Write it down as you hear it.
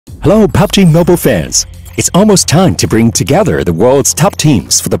Hello, PUBG Mobile fans! It's almost time to bring together the world's top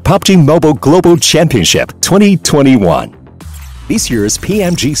teams for the PUBG Mobile Global Championship 2021. This year's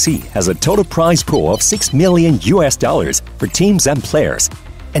Pmgc has a total prize pool of $6 million for teams and players,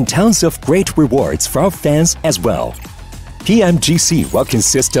 and tons of great rewards for our fans as well. Pmgc will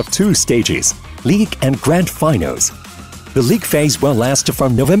consist of two stages, League and Grand Finals. The League phase will last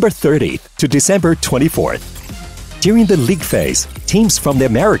from November 30th to December 24th. During the League phase, teams from the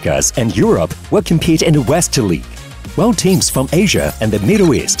Americas and Europe will compete in the West League, while teams from Asia and the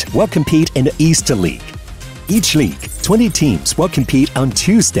Middle East will compete in the East League. Each league, 20 teams will compete on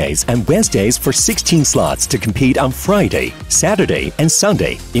Tuesdays and Wednesdays for 16 slots to compete on Friday, Saturday, and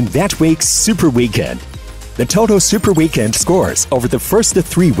Sunday in that week's Super Weekend. The total Super Weekend scores over the first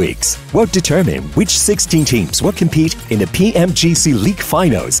 3 weeks will determine which 16 teams will compete in the Pmgc League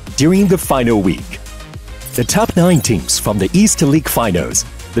Finals during the final week. The top 9 teams from the East League Finals,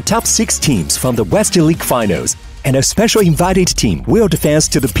 the top 6 teams from the West League Finals, and a special invited team will advance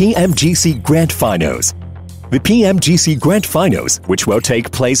to the Pmgc Grand Finals. The Pmgc Grand Finals, which will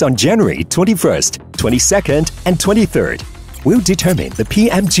take place on January 21st, 22nd, and 23rd, will determine the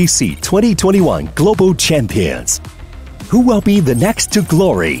Pmgc 2021 Global Champions. Who will be the next to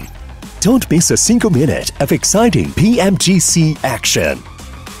glory? Don't miss a single minute of exciting Pmgc action.